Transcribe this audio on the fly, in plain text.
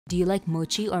Do you like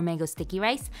mochi or mango sticky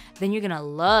rice? Then you're gonna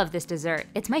love this dessert.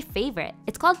 It's my favorite.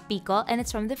 It's called biko and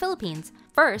it's from the Philippines.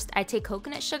 First, I take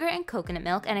coconut sugar and coconut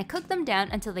milk and I cook them down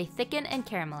until they thicken and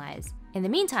caramelize. In the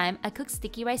meantime, I cook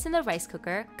sticky rice in the rice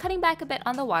cooker, cutting back a bit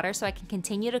on the water so I can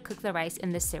continue to cook the rice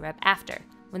in the syrup after.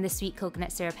 When the sweet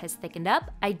coconut syrup has thickened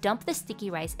up, I dump the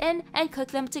sticky rice in and cook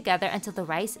them together until the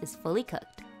rice is fully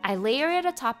cooked. I layer it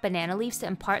atop banana leaves to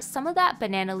impart some of that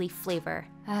banana leaf flavor.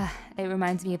 It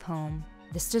reminds me of home.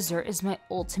 This dessert is my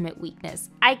ultimate weakness.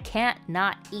 I can't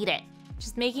not eat it.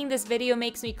 Just making this video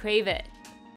makes me crave it.